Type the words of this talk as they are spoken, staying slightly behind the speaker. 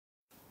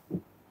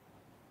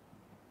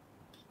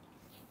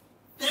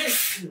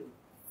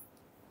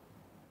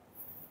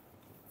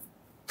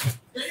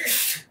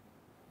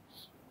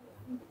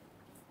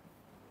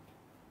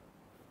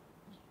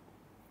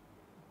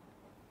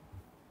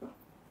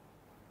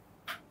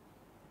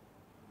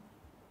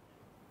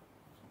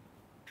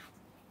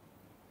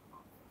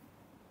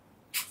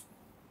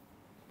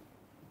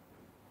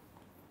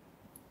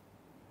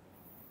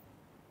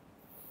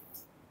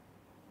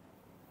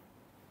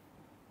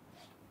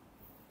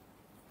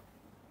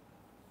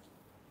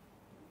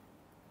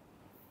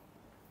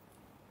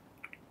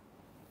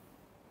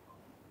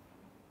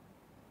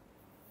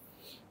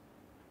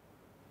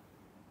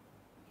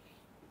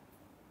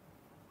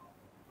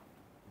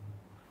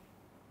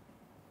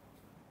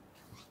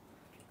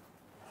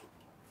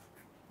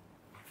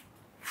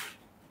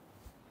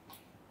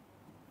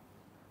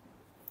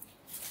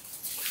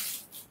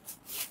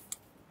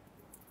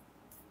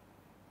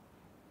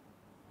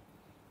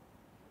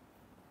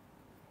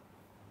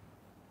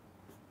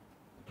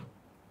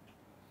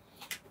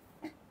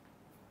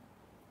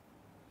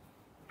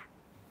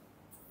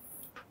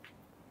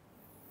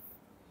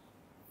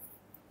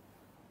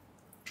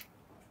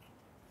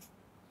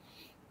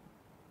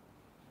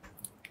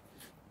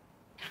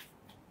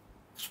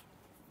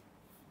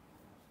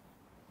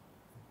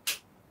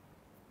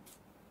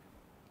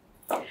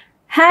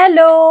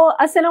Hello,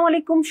 আসসালামু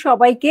আলাইকুম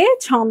সবাইকে।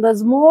 ছন্দাস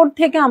মোড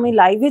থেকে আমি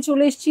লাইভে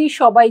চলে এসেছি।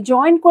 সবাই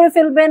জয়েন করে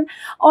ফেলবেন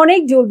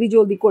অনেক জলদি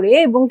জলদি করে,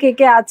 এবং কে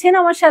কে আছেন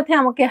আমার সাথে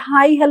আমাকে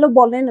হাই হ্যালো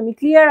বলেন। আমি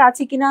ক্লিয়ার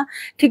আছি কিনা,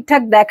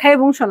 ঠিকঠাক দেখা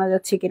এবং শোনা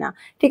যাচ্ছে কিনা,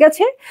 ঠিক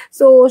আছে?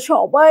 সো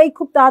সবাই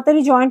খুব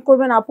তাড়াতাড়ি জয়েন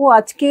করবেন আপু।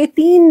 আজকে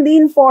 3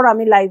 দিন পর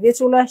আমি লাইভে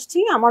চলে আসছি।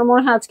 আমার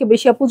মনে হয় আজকে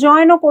বেশি আপু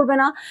জয়েনও করবে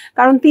না,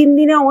 কারণ 3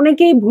 দিনে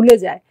অনেকেই ভুলে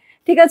যায়,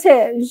 ঠিক আছে?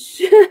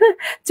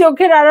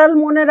 চোখের আড়াল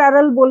মনের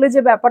আড়াল বলে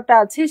যে ব্যাপারটা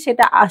আছে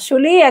সেটা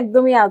আসলেই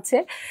একদমই আছে।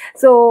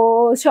 সো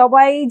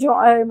সবাই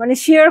মানে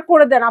শেয়ার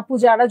করে দেন আপু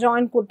যারা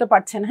জয়েন করতে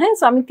পারছেন। হ্যাঁ,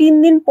 সো আমি 3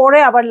 দিন পরে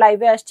আবার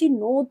লাইভে আসছি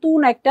নতুন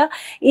একটা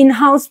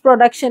ইনহাউস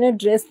প্রোডাকশনের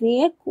ড্রেস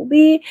নিয়ে।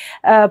 খুবই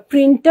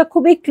প্রিন্টটা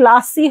খুবই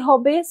ক্লাসি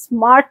হবে,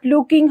 স্মার্ট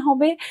লুকিং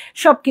হবে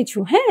সবকিছু।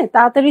 হ্যাঁ,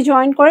 তাড়াতাড়ি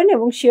জয়েন করেন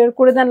এবং শেয়ার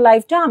করে দেন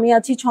লাইভটা। আমি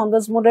আছি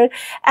ছন্দাস মোডের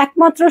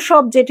একমাত্র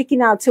শপ, যেটা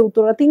কিনা আছে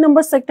উত্তরা 3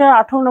 নম্বর সেক্টর,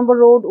 18 নম্বর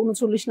রোড,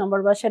 39 নম্বর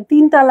বাসার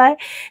 3 তলায়।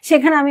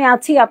 সেখানে আমি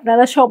আছি।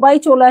 আপনারা সবাই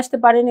চলে আসতে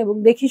পারেন এবং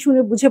দেখে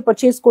শুনে বুঝে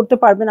পারচেজ করতে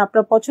পারবেন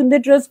আপনার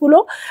পছন্দের ড্রেসগুলো।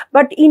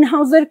 বাট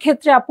ইনহাউসের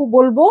ক্ষেত্রে আপু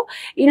বলবো,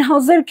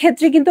 ইনহাউসের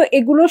ক্ষেত্রে কিন্তু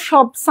এগুলো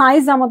সব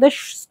সাইজ আমাদের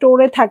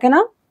স্টোরে থাকে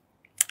না।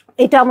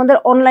 এটা আমাদের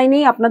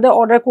অনলাইনেই আপনাদের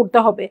অর্ডার করতে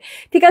হবে,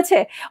 ঠিক আছে?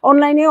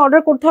 অনলাইনে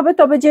অর্ডার করতে হবে।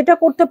 তবে যেটা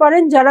করতে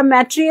পারেন, যারা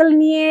ম্যাটেরিয়াল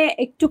নিয়ে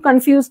একটু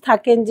কনফিউজ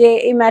থাকেন যে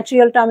এই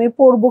ম্যাটেরিয়ালটা আমি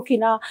পরবো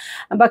কিনা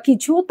বা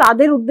কিছু,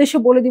 তাদের উদ্দেশ্যে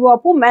বলে দিব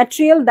আপু,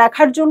 ম্যাটেরিয়াল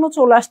দেখার জন্য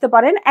চলে আসতে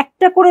পারেন।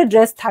 একটা করে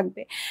ড্রেস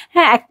থাকবে,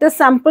 হ্যাঁ, একটা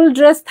স্যাম্পল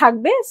ড্রেস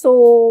থাকবে। সো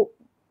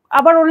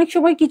আবার অনেক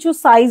সময় কিছু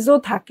সাইজও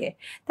থাকে,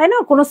 তাই না?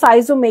 কোনো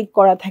সাইজও মেক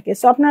করা থাকে।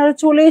 সো আপনারা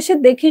চলে এসে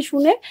দেখে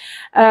শুনে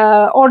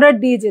অর্ডার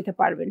দিয়ে যেতে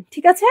পারবেন,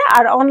 ঠিক আছে?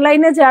 আর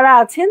অনলাইনে যারা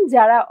আছেন,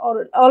 যারা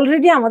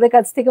অলরেডি আমাদের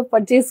কাছ থেকে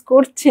পারচেজ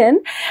করছেন,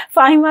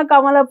 ফাহিমা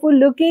কামাল আপু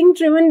লুকিং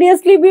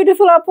ট্রিমেন্ডিয়াসলি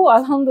বিউটিফুল আপু,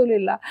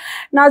 আলহামদুলিল্লাহ।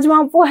 নাজমা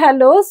আপু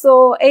হ্যালো। সো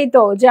এই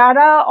তো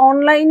যারা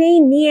অনলাইনেই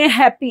নিয়ে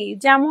হ্যাপি,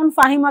 যেমন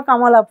ফাহিমা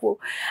কামাল আপু।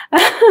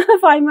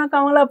 ফাহিমা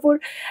কামাল আপুর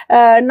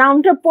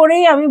নামটা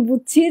পড়েই আমি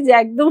বুঝছি যে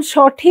একদম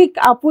সঠিক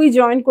আপুই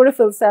জয়েন করে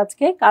ফেলছে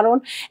আজকে, কারণ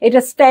এটা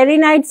স্টারি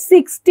নাইট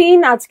 16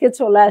 আজকে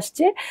চলে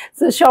আসছে।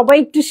 সো সবাই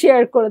একটু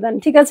শেয়ার করে দেন,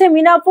 ঠিক আছে?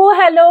 মিনা আপু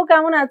হ্যালো,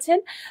 কেমন আছেন?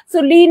 সো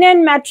লিনেন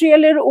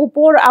ম্যাটেরিয়ালের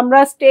উপর আমরা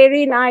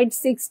স্টারি নাইট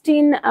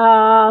 16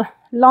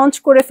 লঞ্চ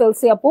করে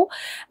ফেলছি আপু।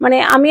 মানে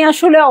আমি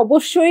আসলে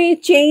অবশ্যই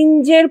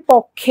চেঞ্জের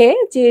পক্ষে,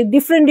 যে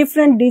ডিফারেন্ট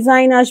ডিফারেন্ট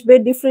ডিজাইন আসবে,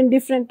 ডিফারেন্ট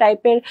ডিফারেন্ট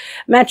টাইপের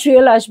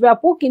ম্যাটেরিয়াল আসবে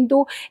আপু, কিন্তু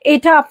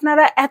এটা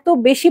আপনারা এত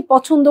বেশি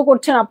পছন্দ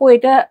করছেন আপু,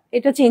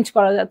 এটা চেঞ্জ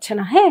করা যাচ্ছে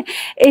না। হ্যাঁ,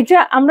 এটা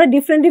আমরা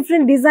ডিফারেন্ট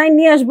ডিফারেন্ট ডিজাইন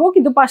নিয়ে আসবো,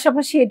 কিন্তু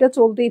পাশাপাশি এটা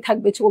চলতেই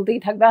থাকবে চলতেই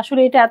থাকবে।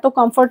 আসলে এটা এত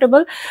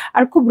কমফোর্টেবল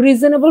আর খুব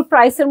রিজনেবল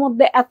প্রাইসের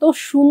মধ্যে এত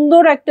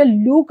সুন্দর একটা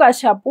লুক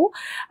আসে আপু,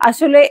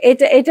 আসলে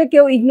এটা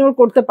কেউ ইগনোর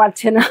করতে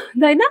পারছে না,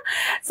 তাই না?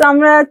 সো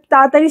আমরা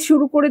তাড়াতাড়ি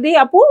শুরু করে দিই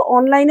আপু।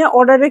 অনলাইনে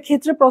অর্ডারের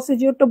ক্ষেত্রে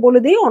প্রসিডিওরটা বলে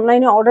দিই।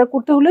 অনলাইনে অর্ডার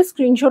করতে হলে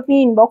স্ক্রিনশট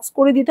নিয়ে ইনবক্স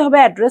করে দিতে হবে,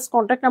 অ্যাড্রেস,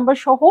 কন্ট্যাক্ট নাম্বার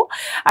সহ।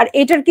 আর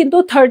এটার কিন্তু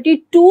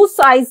 32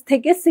 সাইজ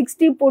থেকে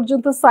 60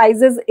 পর্যন্ত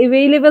সাইজেস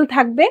এভেইলেবল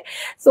থাকবে।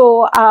 সো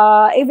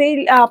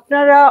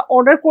আপনারা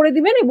অর্ডার করে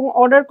দিবেন এবং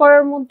অর্ডার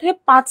করার মধ্যে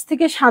 5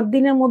 থেকে 7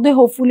 দিনের মধ্যে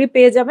হোপফুলি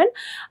পেয়ে যাবেন।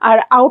 আর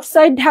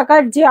আউটসাইড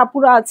ঢাকার যে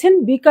আপুরা আছেন,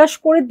 বিকাশ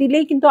করে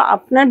দিলেই কিন্তু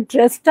আপনার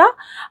ড্রেসটা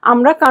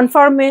আমরা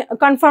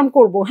কনফার্ম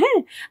করব। হ্যাঁ,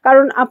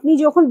 কারণ আপনি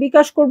যখন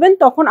বিকাশ করবেন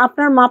তখন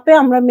আপনার মাপে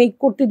আমরা মেক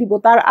করতে দিব,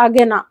 তার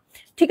আগে না,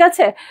 ঠিক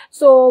আছে?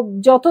 সো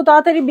যত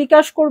তাড়াতাড়ি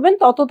বিকাশ করবেন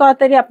তত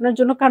তাড়াতাড়ি আপনার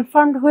জন্য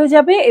কনফার্মড হয়ে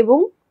যাবে এবং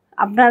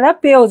আপনারা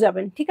পেয়েও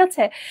যাবেন, ঠিক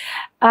আছে?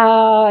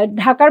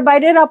 ঢাকার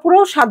বাইরের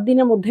আপুরাও 7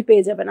 দিনের মধ্যে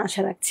পেয়ে যাবেন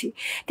আশা রাখছি,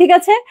 ঠিক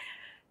আছে?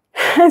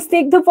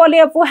 স্নিগ্ধ পলি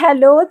আপু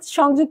হ্যালো,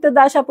 সংযুক্ত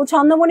দাস আপু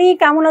ছন্দমণি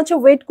কেমন আছো,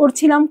 ওয়েট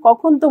করছিলাম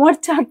কখন তোমার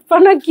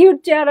চাটপানা কিউট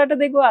চেহারাটা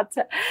দেখবো।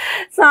 আচ্ছা,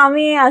 তো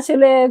আমি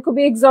আসলে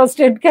খুবই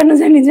এক্সস্টেড, কেন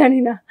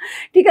জানি না।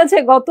 ঠিক আছে,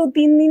 গত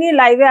 3 দিনই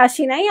লাইভে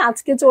আসি নাই,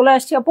 আজকে চলে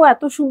আসছি আপু।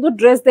 এত সুন্দর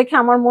ড্রেস দেখে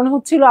আমার মনে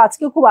হচ্ছিল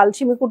আজকে খুব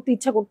আলসেমি করতে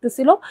ইচ্ছা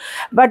করতেছিল,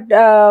 বাট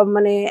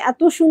মানে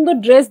এত সুন্দর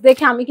ড্রেস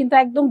দেখে আমি কিন্তু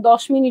একদম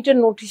 10 মিনিটের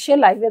নোটিশে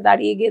লাইভে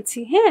দাঁড়িয়ে গেছি।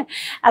 হ্যাঁ,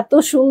 এত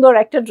সুন্দর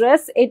একটা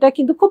ড্রেস, এটা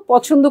কিন্তু খুব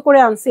পছন্দ করে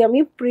আনছি আমি।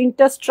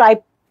 প্রিন্টটা স্ট্রাইপ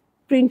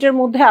প্রিন্টের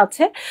মধ্যে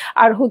আছে,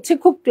 আর হচ্ছে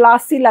খুব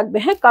ক্লাসি লাগবে।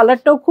 হ্যাঁ,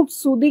 কালারটাও খুব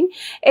সুদিং।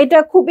 এটা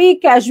খুবই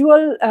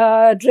ক্যাজুয়াল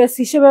ড্রেস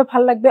হিসেবে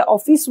ভাল লাগবে,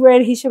 অফিস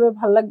ওয়্যার হিসেবে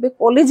ভাল লাগবে,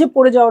 কলেজে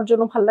পরে যাওয়ার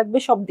জন্য ভাল লাগবে,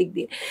 সব দিক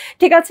দিয়ে।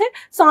 ঠিক আছে,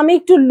 সো আমি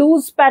একটু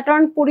লুজ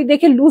প্যাটার্ন পরি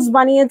দেখে লুজ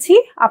বানিয়েছি,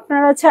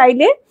 আপনারা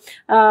চাইলে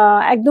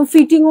একদম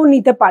ফিটিংও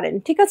নিতে পারেন।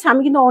 ঠিক আছে,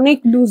 আমি কিন্তু অনেক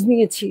লুজ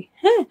নিয়েছি।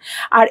 হ্যাঁ,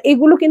 আর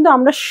এগুলো কিন্তু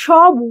আমরা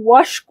সব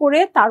ওয়াশ করে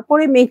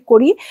তারপরে মেক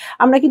করি।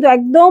 আমরা কিন্তু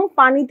একদম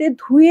পানিতে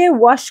ধুয়ে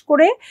ওয়াশ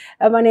করে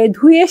মানে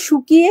ধুয়ে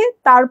শুকিয়ে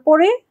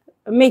তারপরে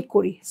মেক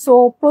করি। সো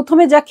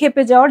প্রথমে যা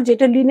খেপে যাওয়ার,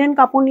 যেটা লিনেন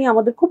কাপড় নিয়ে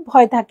আমাদের খুব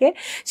ভয় থাকে,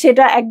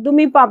 সেটা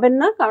একদমই পাবেন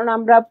না, কারণ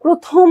আমরা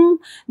প্রথম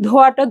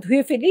ধোয়াটা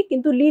ধুয়ে ফেলি।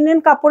 কিন্তু লিনেন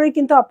কাপড়ের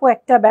কিন্তু আপু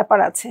একটা ব্যাপার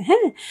আছে,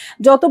 হ্যাঁ,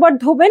 যতবার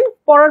ধোবেন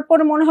পরার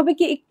পরে মনে হবে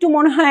কি একটু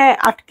মনে হয়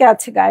আটকে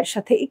আছে গায়ের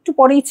সাথে, একটু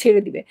পরেই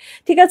ছেড়ে দিবে।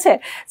 ঠিক আছে,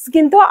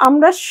 কিন্তু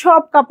আমরা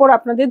সব কাপড়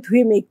আপনাদের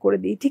ধুয়ে মেক করে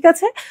দিই। ঠিক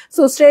আছে,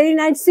 সো স্টারি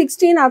নাইট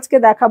 16 আজকে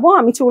দেখাবো।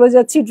 আমি চলে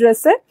যাচ্ছি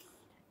ড্রেসে।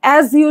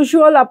 অ্যাজ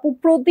ইউজুয়াল আপু,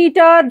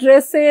 প্রতিটা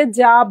ড্রেসে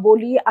যা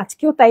বলি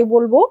আজকেও তাই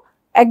বলবো,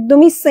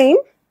 একদমই সেম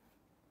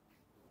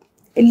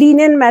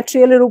লিনেন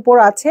ম্যাটেরিয়ালের উপর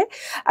আছে।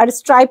 আর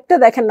স্ট্রাইপটা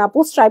দেখেন না আপু,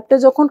 স্ট্রাইপটা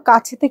যখন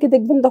কাছে থেকে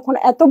দেখবেন তখন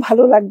এত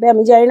ভালো লাগবে।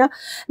 আমি জানি না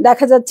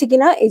দেখা যাচ্ছে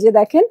কিনা, এই যে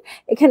দেখেন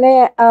এখানে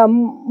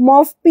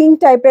মফ পিঙ্ক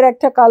টাইপের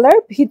একটা কালার,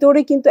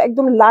 ভিতরে কিন্তু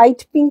একদম লাইট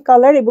পিঙ্ক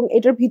কালার, এবং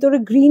এটার ভিতরে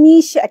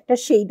গ্রিনিশ একটা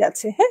শেড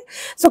আছে। হ্যাঁ,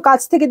 সো কাছ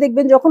থেকে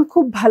দেখবেন যখন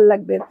খুব ভাল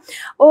লাগবে।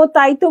 ও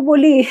তাই তো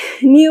বলি,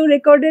 নিউ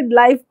রেকর্ডেড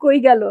লাইভ কই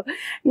গেল?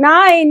 না,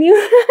 এই নিউ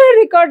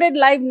রেকর্ডেড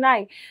লাইভ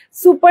নাই,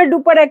 সুপার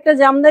ডুপার একটা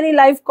জামদানি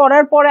লাইভ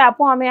করার পরে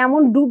আপু আমি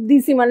এমন ডুব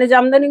দিছি, মানে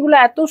জামদানিগুলো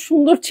এত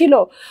সুন্দর ছিল,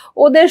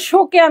 ওদের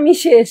শোকে আমি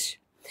শেষ।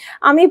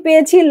 আমি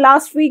পেয়েছি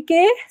লাস্ট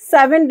উইকে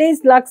 7 days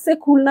লাগছে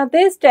খুলনাতে,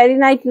 স্টারি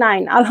নাইট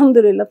 9।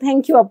 আলহামদুলিল্লাহ,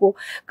 থ্যাংক ইউ আপু।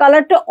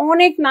 কালারটা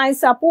অনেক নাইস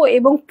আপু,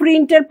 এবং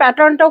প্রিন্টের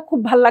প্যাটার্নটাও খুব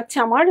ভালো লাগছে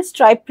আমার,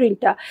 স্ট্রাইপ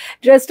প্রিন্টটা।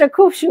 ড্রেসটা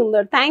খুব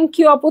সুন্দর, থ্যাংক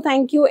ইউ আপু,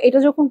 থ্যাংক ইউ। এটা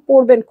যখন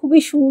পরবেন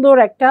খুবই সুন্দর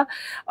একটা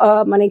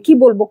মানে কি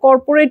বলবো,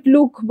 কর্পোরেট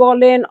লুক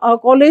বলেন,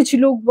 কলেজ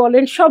লুক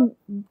বলেন, সব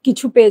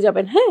কিছু পেয়ে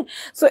যাবেন। হ্যাঁ,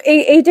 সো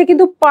এইটা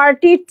কিন্তু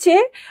পার্টির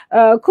চেয়ে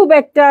খুব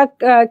একটা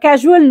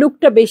ক্যাজুয়াল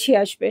লুকটা বেশি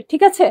আসবে।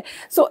 ঠিক আছে,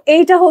 সো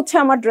এইটা হচ্ছে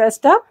আমার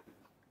ড্রেসটা।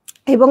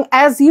 এবং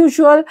অ্যাজ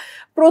ইউজুয়াল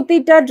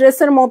প্রতিটা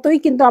ড্রেসের মতোই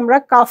কিন্তু আমরা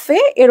কাফে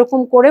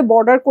এরকম করে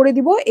বর্ডার করে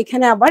দিব,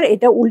 এখানে আবার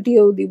এটা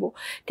উল্টিয়েও দিব।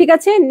 ঠিক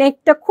আছে,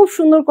 নেকটা খুব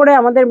সুন্দর করে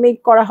আমাদের মেক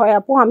করা হয়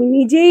আপু। আমি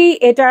নিজেই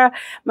এটা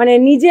মানে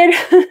নিজের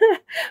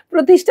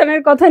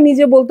প্রতিষ্ঠানের কথা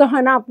নিজে বলতে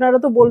হয় না, আপনারা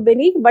তো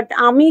বলবেনই, বাট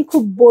আমি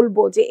খুব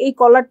বলবো যে এই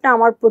কলারটা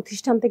আমার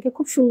প্রতিষ্ঠান থেকে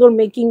খুব সুন্দর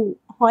মেকিং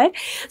হয়।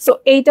 সো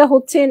এইটা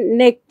হচ্ছে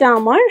নেকটা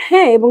আমার।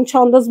 হ্যাঁ, এবং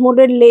ছন্দাস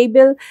মোডের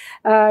লেবেল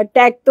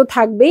ট্যাগ তো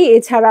থাকবেই,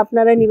 এছাড়া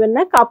আপনারা নেবেন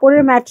না।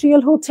 কাপড়ের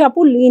ম্যাটেরিয়াল হচ্ছে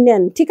আপু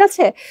লিনেন। ঠিক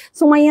আছে,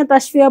 সুমাইয়া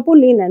তাসফিয়া আপু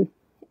লিনেন,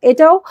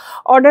 এটাও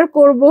অর্ডার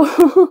করব।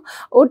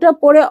 ওটা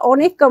পরে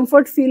অনেক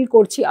কমফর্ট ফিল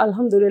করছি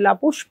আলহামদুলিল্লাহ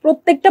আপু,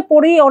 প্রত্যেকটা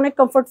পরেই অনেক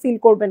কমফর্ট ফিল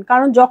করবেন,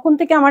 কারণ যখন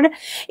থেকে আমার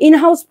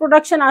ইনহাউস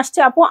প্রোডাকশন আসছে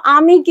আপু,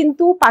 আমি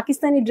কিন্তু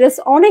পাকিস্তানি ড্রেস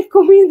অনেক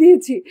কমিয়ে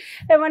দিয়েছি।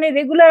 মানে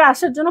রেগুলার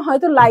আসার জন্য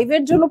হয়তো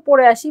লাইভের জন্য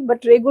পরে আসি, বাট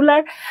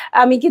রেগুলার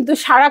আমি কিন্তু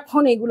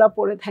সারাক্ষণ এগুলা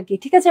পরে থাকি।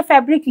 ঠিক আছে,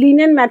 ফ্যাব্রিক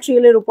লিনেন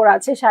ম্যাটেরিয়ালের উপর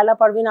আছে। শায়লা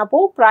পারভিন আপু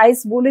প্রাইস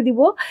বলে দিব,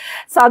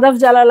 সাদাফ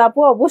জালাল আপু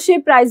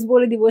অবশ্যই প্রাইস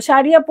বলে দিব,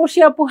 সারিয়া পশি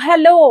আপু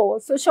হ্যালো।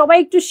 সো সবাই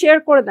একটু শেয়ার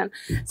করে দেন।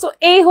 সো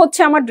এই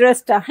হচ্ছে আমার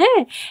ড্রেসটা। হ্যাঁ,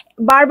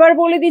 বারবার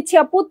বলে দিচ্ছি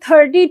আপু,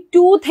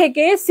 32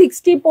 থেকে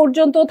 60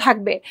 পর্যন্ত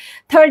থাকবে।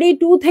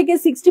 32 থেকে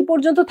 60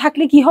 পর্যন্ত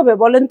থাকলে কি হবে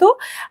বলেন তো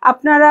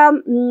আপনারা?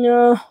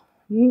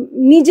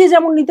 নিজে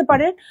যেমন নিতে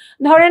পারেন,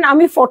 ধরেন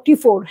আমি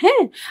 44,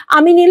 হ্যাঁ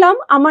আমি নিলাম,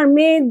 আমার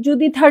মেয়ে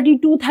যদি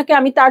 32 থাকে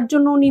আমি তার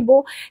জন্য নিব,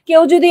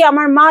 কেউ যদি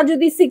আমার মা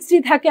যদি 60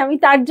 থাকে আমি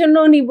তার জন্য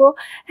নিব।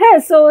 হ্যাঁ,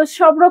 সো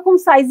সব রকম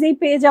সাইজেই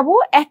পেয়ে যাব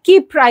একই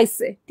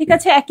প্রাইসে। ঠিক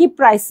আছে, একই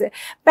প্রাইসে।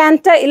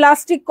 প্যান্টটা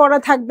ইলাস্টিক করা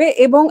থাকবে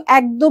এবং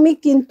একদমই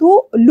কিন্তু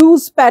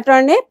লুজ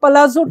প্যাটার্নে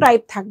প্লাজো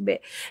টাইপ থাকবে।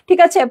 ঠিক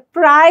আছে,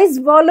 প্রাইস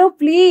বলো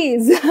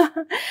প্লিজ।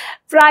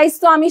 প্রাইস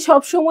তো আমি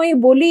সবসময়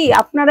বলি,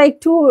 আপনারা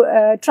একটু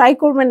ট্রাই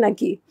করবেন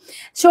নাকি?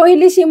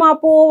 সোহিলি সীমা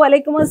আপু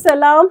ওয়ালাইকুম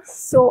আসসালাম।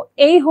 সো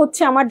এই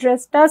হচ্ছে আমার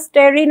ড্রেসটা,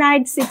 স্টারি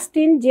নাইট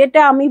 16,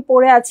 যেটা আমি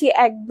পরে আছি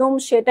একদম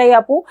সেটাই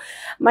আপু।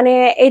 মানে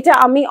এটা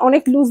আমি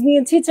অনেক লুজ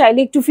নিয়েছি, চাইলে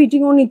একটু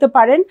ফিটিংও নিতে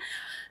পারেন,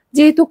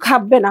 যেহেতু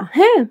খাববে না।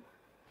 হ্যাঁ,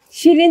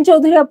 শিরিন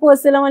চৌধুরী আপু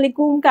আসসালামু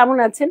আলাইকুম, কেমন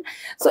আছেন?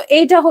 সো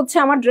এইটা হচ্ছে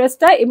আমার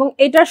ড্রেসটা, এবং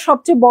এটার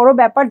সবচেয়ে বড়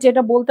ব্যাপার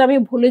যেটা বলতে আমি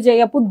ভুলে যাই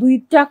আপু,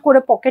 2টা করে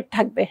পকেট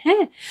থাকবে।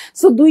 হ্যাঁ,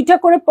 সো 2টা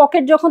করে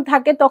পকেট যখন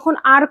থাকে তখন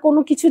আর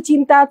কোনো কিছু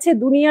চিন্তা আছে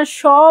দুনিয়ার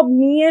সব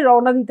নিয়ে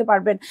রওনা দিতে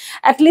পারবেন।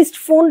 অ্যাটলিস্ট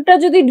ফোনটা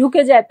যদি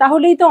ঢুকে যায়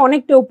তাহলেই তো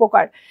অনেকটা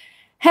উপকার।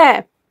 হ্যাঁ,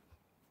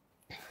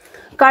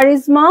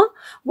 কারিজমা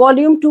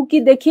ভলিউম 2 কি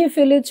দেখিয়ে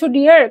ফেলেছো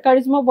ডিয়ার?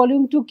 কারিজমা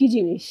ভলিউম 2 কি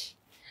জিনিস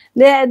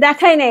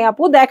দেখাই নাই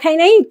আপু, দেখাই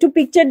নাই, একটু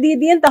পিকচার দিয়ে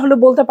দিয়েন তাহলে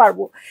বলতে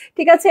পারবো।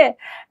 ঠিক আছে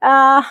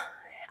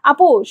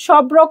আপু,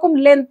 সব রকম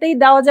লেন্থেই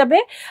দেওয়া যাবে।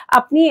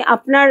 আপনি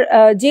আপনার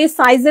যে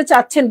সাইজে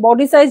চাচ্ছেন,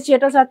 বডি সাইজ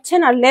যেটা চাচ্ছেন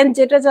আর লেন্থ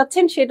যেটা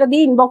চাচ্ছেন সেটা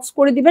দিয়ে ইনবক্স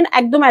করে দিবেন,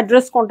 একদম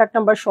অ্যাড্রেস কন্ট্যাক্ট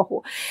নাম্বার সহ।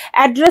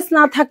 অ্যাড্রেস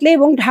না থাকলে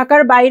এবং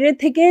ঢাকার বাইরে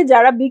থেকে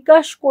যারা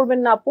বিকাশ করবেন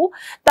না আপু,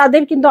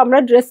 তাদের কিন্তু আমরা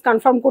ড্রেস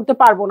কনফার্ম করতে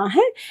পারবো না।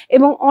 হ্যাঁ,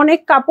 এবং অনেক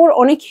কাপড়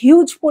অনেক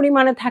হিউজ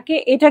পরিমাণে থাকে,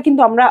 এটা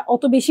কিন্তু আমরা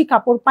অত বেশি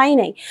কাপড় পাই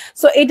নাই।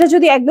 সো এটা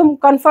যদি একদম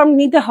কনফার্ম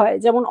নিতে হয়,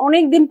 যেমন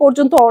অনেক দিন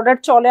পর্যন্ত অর্ডার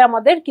চলে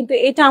আমাদের, কিন্তু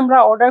এটা আমরা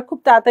অর্ডার খুব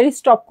তাড়াতাড়ি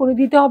স্টপ করে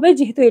দিতে হবে,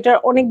 যেহেতু এটার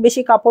অনেক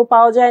বেশি কাপড়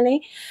পাওয়া যায় নাই।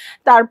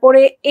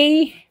 তারপরে এই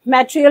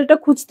ম্যাটেরিয়ালটা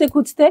খুঁজতে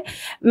খুঁজতে,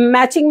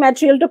 ম্যাচিং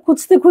ম্যাটেরিয়ালটা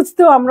খুঁজতে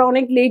খুঁজতেও আমরা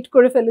অনেক লেট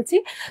করে ফেলেছি।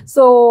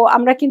 সো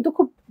আমরা কিন্তু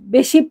খুব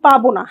বেশি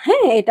পাবো না।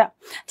 হ্যাঁ, এটা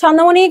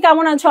চন্দামণি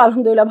কেমন আছো?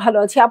 আলহামদুলিল্লাহ ভালো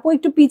আছি আপু,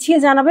 একটু পিছিয়ে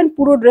জানাবেন,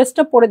 পুরো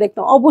ড্রেসটা পরে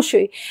দেখতাম।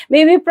 অবশ্যই,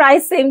 মেবি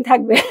প্রাইস সেম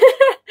থাকবে।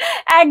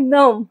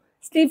 একদম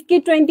স্লিভ কি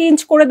 20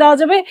 ইঞ্চ করে দেওয়া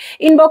যাবে?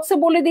 ইনবক্সে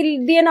বলে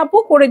দিয়ে আপু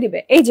করে দিবে।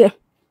 এই যে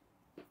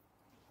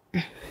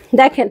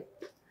দেখেন,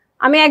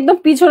 আমি একদম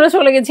পিছনে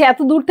চলে গেছি, এত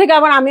দূর থেকে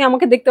আবার আমি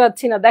আমাকে দেখতে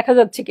পাচ্ছি না, দেখা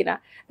যাচ্ছে কিনা?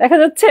 দেখা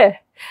যাচ্ছে?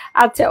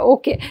 আচ্ছা,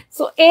 ওকে।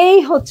 সো এই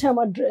হচ্ছে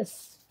আমার ড্রেস,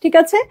 ঠিক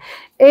আছে,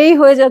 এই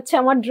হয়ে যাচ্ছে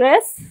আমার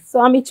ড্রেস। সো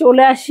আমি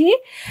চলে আসি।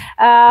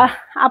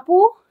 আপু,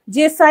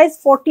 যে সাইজ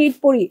 48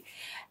 পরি,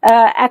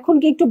 এখন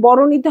কি একটু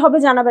বড় নিতে হবে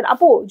জানাবেন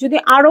আপু। যদি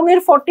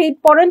আড়ং-এর 48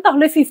 পরেন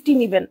তাহলে 50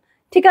 নিবেন,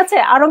 ঠিক আছে?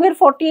 আড়ং-এর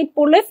 48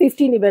 পরলে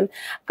 50 নিবেন।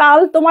 কাল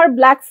তোমার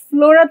ব্ল্যাক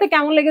ফ্লোরাতে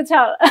কেমন লেগেছে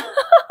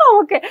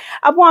আমাকে?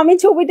 আপু, আমি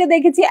ছবিটা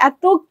দেখেছি,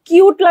 এত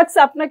কিউট লাগছে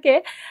আপনাকে।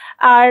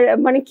 আর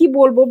মানে কি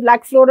বলবো,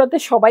 ব্ল্যাক ফ্লোরাতে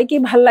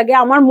সবাইকেই ভাল লাগে।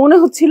 আমার মনে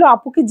হচ্ছিল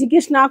আপুকে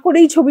জিজ্ঞেস না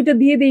করেই ছবিটা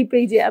দিয়ে দেই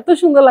পেজে, এত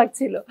সুন্দর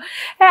লাগছিল।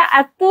 হ্যাঁ,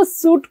 এত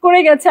স্যুট করে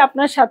গেছে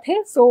আপনার সাথে।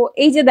 সো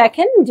এই যে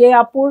দেখেন, যে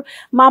আপুর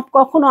মাপ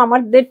কখনো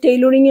আমাদের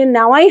টেইলরিং এ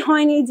নেওয়াই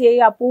হয়নি, যে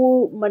আপু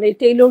মানে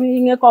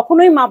টেইলরিং এ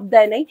কখনোই মাপ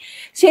দেয় নাই,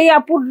 সেই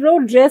আপুরও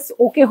ড্রেস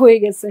ওকে হয়ে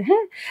গেছে।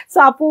 হ্যাঁ, সো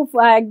আপু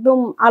একদম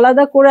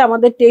আলাদা করে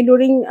আমাদের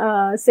টেইলরিং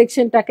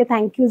সেকশনটাকে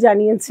থ্যাংক ইউ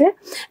জানিয়েছে।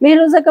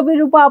 মেহরুজা কবির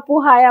রূপা আপু,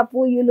 হাই আপু,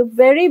 you look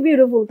very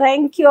beautiful.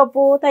 Thank you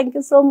আপু, thank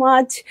you so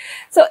much.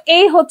 So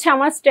এই হচ্ছে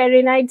আমার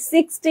স্টারি নাইট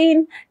 16,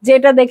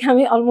 যেটা দেখে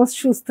আমি অলমোস্ট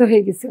সুস্থ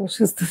হয়ে গেছি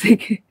অসুস্থ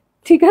থেকে।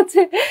 ঠিক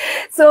আছে,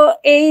 সো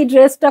এই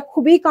ড্রেসটা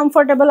খুবই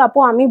কমফোর্টেবল আপু,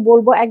 আমি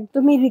বলবো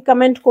একদমই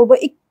রিকমেন্ড করবো।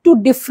 একটু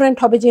ডিফারেন্ট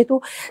হবে, যেহেতু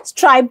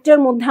স্ট্রাইপটার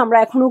মধ্যে আমরা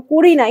এখনো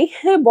করি নাই।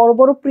 হ্যাঁ, বড়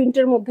বড়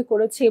প্রিন্টের মধ্যে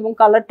করেছি এবং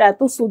কালারটা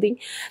এত সুদিং।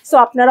 সো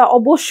আপনারা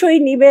অবশ্যই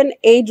নিবেন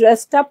এই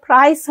ড্রেসটা।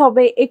 প্রাইস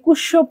হবে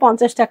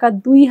 2150 টাকা,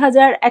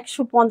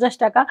 2150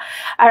 টাকা।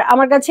 আর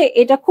আমার কাছে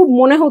এটা খুব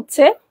মনে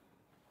হচ্ছে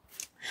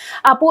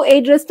আপু, এই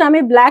ড্রেসটা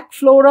আমি ব্ল্যাক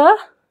ফ্লোরা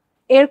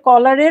এর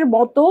কলারের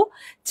মতো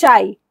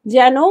চাই,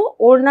 যেন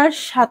ওড়নার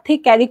সাথে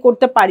ক্যারি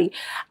করতে পারি।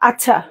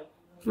 আচ্ছা,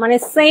 মানে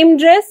সেম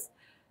ড্রেস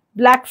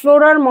ব্ল্যাক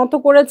ফ্লোরার মতো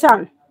করে চান?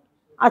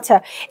 আচ্ছা,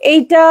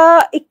 এইটা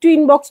একটু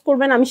ইনবক্স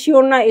করবেন, আমি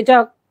শিওর না এটা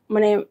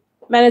মানে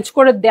ম্যানেজ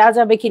করে দেয়া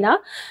যাবে কিনা।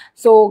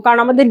 সো কারণ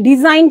আমাদের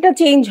ডিজাইনটা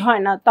চেঞ্জ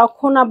হয় না,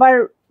 তখন আবার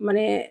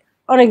মানে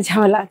অনেক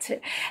ঝামেলা আছে।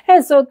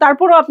 হ্যাঁ, সো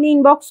তারপরও আপনি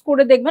ইনবক্স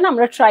করে দেখবেন,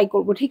 আমরা ট্রাই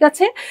করব, ঠিক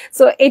আছে?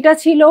 সো এটা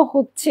ছিল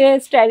হচ্ছে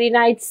স্টারি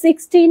নাইট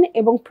 16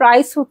 এবং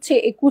প্রাইস হচ্ছে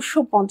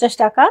 2150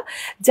 টাকা।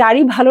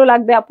 যারই ভালো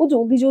লাগবে আপু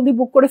জলদি জলদি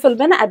বুক করে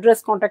ফেলবেন, অ্যাড্রেস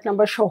কন্ট্যাক্ট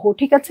নাম্বার সহ,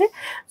 ঠিক আছে?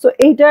 সো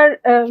এইটার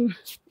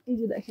এই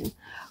যে দেখেন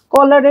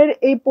কলারের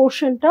এই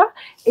পোর্শনটা,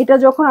 এটা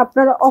যখন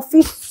আপনার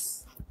অফিস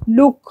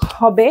লুক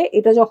হবে,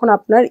 এটা যখন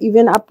আপনার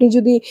ইভেন আপনি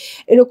যদি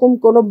এরকম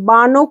কোনো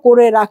বানও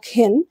করে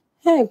রাখেন,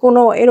 হ্যাঁ,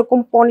 কোনো এরকম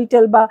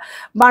পনিটেল বা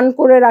বান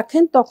করে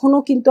রাখেন, তখনও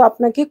কিন্তু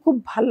আপনাকে খুব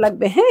ভাল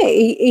লাগবে। হ্যাঁ,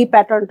 এই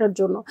প্যাটার্নটার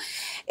জন্য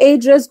এই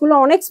ড্রেসগুলো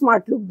অনেক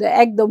স্মার্ট লুক দেয়।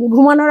 একদম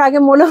ঘুমানোর আগে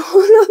মনে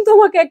হলো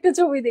তোমাকে একটা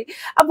ছবি দিই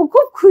আপু,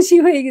 খুব খুশি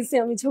হয়ে গেছি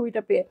আমি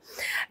ছবিটা পেয়ে।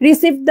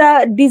 Receive the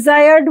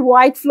desired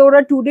white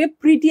Flora today,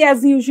 pretty as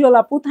usual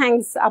আপু।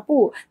 থ্যাংকস আপু,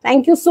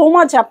 থ্যাংক ইউ সো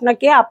মাচ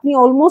আপনাকে। আপনি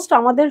অলমোস্ট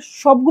আমাদের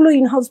সবগুলো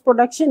ইনহাউস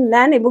প্রোডাকশন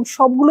নেন এবং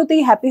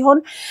সবগুলোতেই হ্যাপি হন,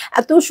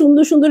 এত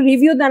সুন্দর সুন্দর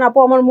রিভিউ দেন আপু,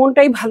 আমার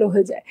মনটাই ভালো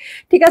হয়ে যায়।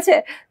 ঠিক আছে,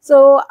 সো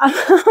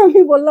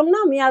আমি বললাম না,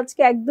 আমি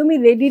আজকে একদমই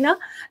রেডি না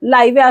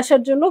লাইভে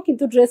আসার জন্য,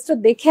 কিন্তু ড্রেসটা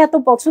দেখে এত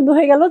পছন্দ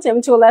হয়ে গেল যে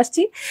আমি চলে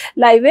আসছি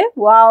লাইভে।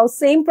 Wow,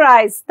 same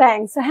price,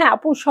 thanks. হ্যাঁ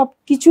আপু, সব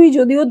কিছুই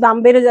যদিও দাম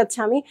বেড়ে যাচ্ছে,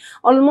 আমি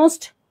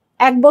অলমোস্ট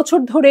 1 বছর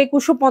ধরে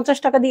 2150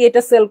 টাকা দিয়ে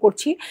এটা সেল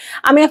করছি।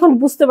 আমি এখন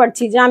বুঝতে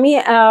পারছি যে আমি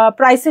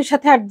প্রাইসের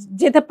সাথে আর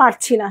যেতে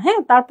পারছি না। হ্যাঁ,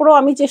 তারপরেও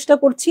আমি চেষ্টা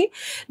করছি,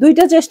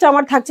 দুইটা চেষ্টা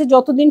আমার থাকছে,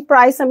 যতদিন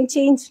প্রাইস আমি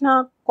চেঞ্জ না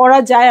করা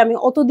যায় আমি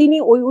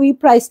অতদিনই ওই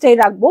প্রাইসটাই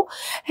রাখবো।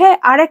 হ্যাঁ,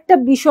 আর একটা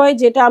বিষয়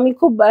যেটা আমি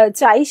খুব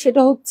চাই,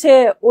 সেটা হচ্ছে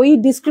ওই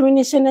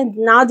ডিসক্রিমিনেশনে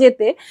না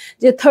যেতে,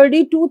 যে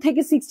 32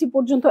 থেকে 60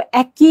 পর্যন্ত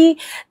একই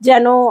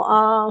যেন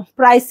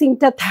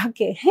প্রাইসিংটা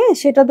থাকে। হ্যাঁ,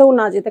 সেটাতেও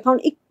না যেতে, কারণ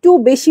একটু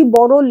বেশি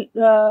বড়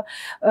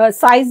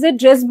সাইজের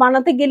ড্রেস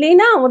বানাতে গেলেই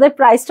না আমাদের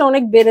প্রাইসটা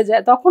অনেক বেড়ে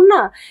যায়, তখন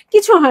না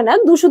কিছু হয় না,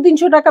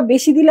 200-300 টাকা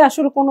বেশি দিলে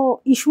আসলে কোনো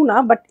ইস্যু না,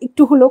 বাট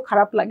একটু হলেও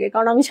খারাপ লাগে,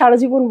 কারণ আমি সারা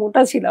জীবন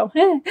মোটা ছিলাম।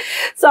 হ্যাঁ,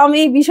 সো আমি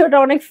এই বিষয়টা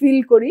অনেক ফিল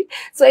করি।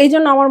 সো এই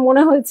জন্য আমার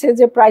মনে হয়েছে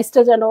যে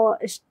প্রাইসটা যেন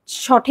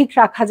সঠিক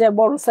রাখা যায়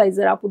বড়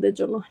সাইজের আপুদের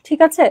জন্য। ঠিক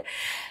আছে,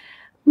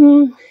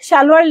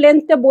 সালোয়ার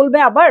লেন্থটা বলবে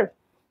আবার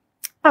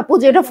আপু,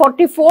 যেটা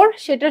 44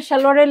 সেটার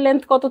সালোয়ারের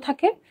লেন্থ কত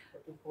থাকে?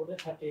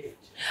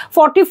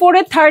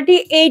 44-এ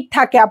 38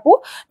 থাকে আপু।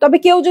 তবে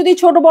কেউ যদি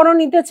ছোট বড়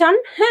নিতে চান,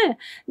 হ্যাঁ,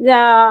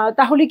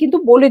 তাহলে কিন্তু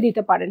বলে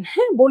দিতে পারেন।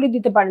 হ্যাঁ, বলে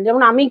দিতে পারেন।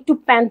 যেমন আমি একটু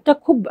প্যান্টটা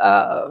খুব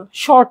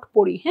শর্ট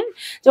পরি, হ্যাঁ,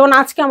 যেমন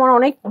আজকে আমার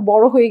অনেক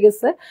বড় হয়ে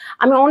গেছে,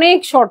 আমি অনেক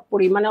শর্ট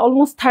পরি, মানে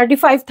অলমোস্ট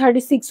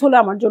 35-36 হলে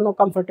আমার জন্য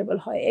কমফোর্টেবল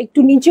হয়। একটু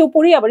নিচেও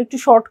পরি, আবার একটু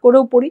শর্ট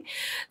করেও পরি।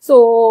 সো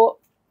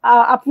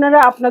আপনারা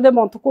আপনাদের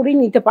মতো করেই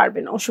নিতে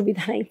পারবেন,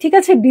 অসুবিধা নাই। ঠিক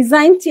আছে,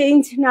 ডিজাইন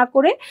চেঞ্জ না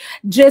করে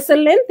ড্রেসের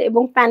লেন্থ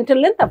এবং প্যান্টের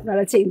লেন্থ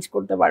আপনারা চেঞ্জ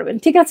করতে পারবেন।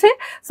 ঠিক আছে,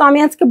 সো আমি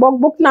আজকে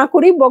বকবক না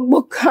করি,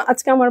 বকবক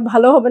আজকে আমার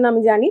ভালো হবে না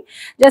আমি জানি।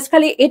 জাস্ট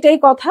খালি এটাই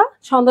কথা,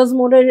 ছন্দাজ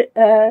মোডের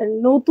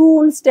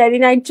নতুন স্টারি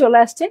নাইট চলে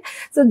আসছে।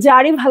 সো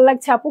যারই ভাল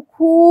লাগছে আপু,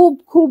 খুব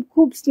খুব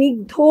খুব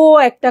স্নিগ্ধ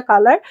একটা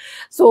কালার,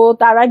 সো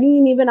তারা নিয়ে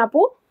নেবেন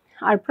আপু।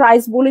 আর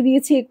প্রাইস বলে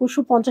দিয়েছি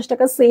 2150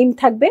 টাকা সেম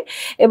থাকবে,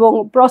 এবং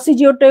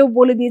প্রসিজিওরটাও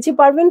বলে দিয়েছি।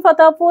 পারবেন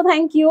ফাতা আপু,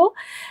 থ্যাংক ইউ।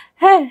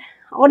 হ্যাঁ,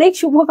 অনেক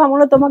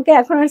শুভকামনা তোমাকে।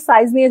 এখন আর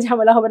সাইজ নিয়ে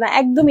ঝামেলা হবে না,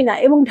 একদমই না।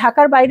 এবং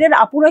ঢাকার বাইরের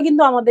আপুরা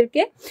কিন্তু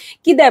আমাদেরকে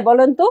কি দেয়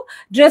বলেন তো,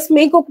 ড্রেস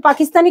মেক,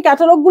 পাকিস্তানি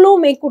ক্যাটালগ গুলোও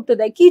মেক করতে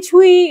দেয়,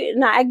 কিছুই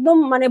না, একদম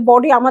মানে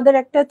বডি, আমাদের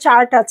একটা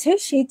চার্ট আছে,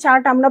 সেই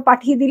চার্ট আমরা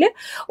পাঠিয়ে দিলে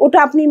ওটা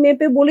আপনি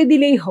মেপে বলে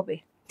দিলেই হবে।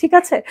 ঠিক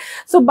আছে,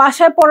 সো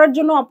বাসায় পরার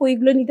জন্য আপু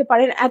এগুলো নিতে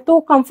পারেন, এত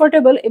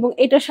কমফোর্টেবল। এবং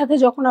এটার সাথে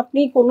যখন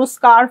আপনি কোনো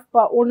স্কার্ফ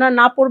বা ওড়না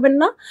না পরবেন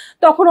না,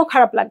 তখনও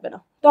খারাপ লাগবে না,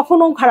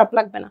 তখনও খারাপ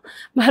লাগবে না,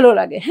 ভালো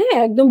লাগে। হ্যাঁ,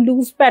 একদম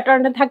লুজ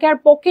প্যাটার্নে থাকে। আর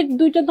পকেট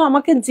দুইটা তো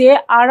আমাকে যে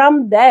আরাম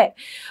দেয়,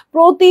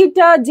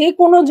 প্রতিটা যে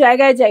কোনো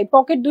জায়গায় যাই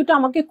পকেট দুটো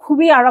আমাকে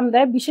খুবই আরাম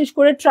দেয়, বিশেষ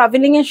করে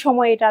ট্রাভেলিং এর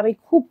সময় এটা আমি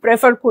খুব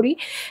প্রেফার করি।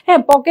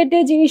 হ্যাঁ, পকেটে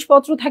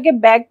জিনিসপত্র থাকে,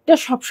 ব্যাগটা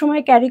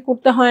সবসময় ক্যারি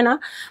করতে হয় না,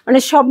 মানে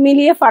সব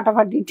মিলিয়ে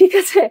ফাটাফাটি। ঠিক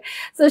আছে,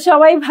 তো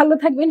সবাই ভালো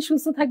থাকবেন,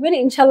 সুস্থ থাকবেন,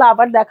 ইনশাল্লাহ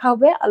আবার দেখা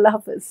হবে। আল্লাহ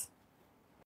হাফেজ।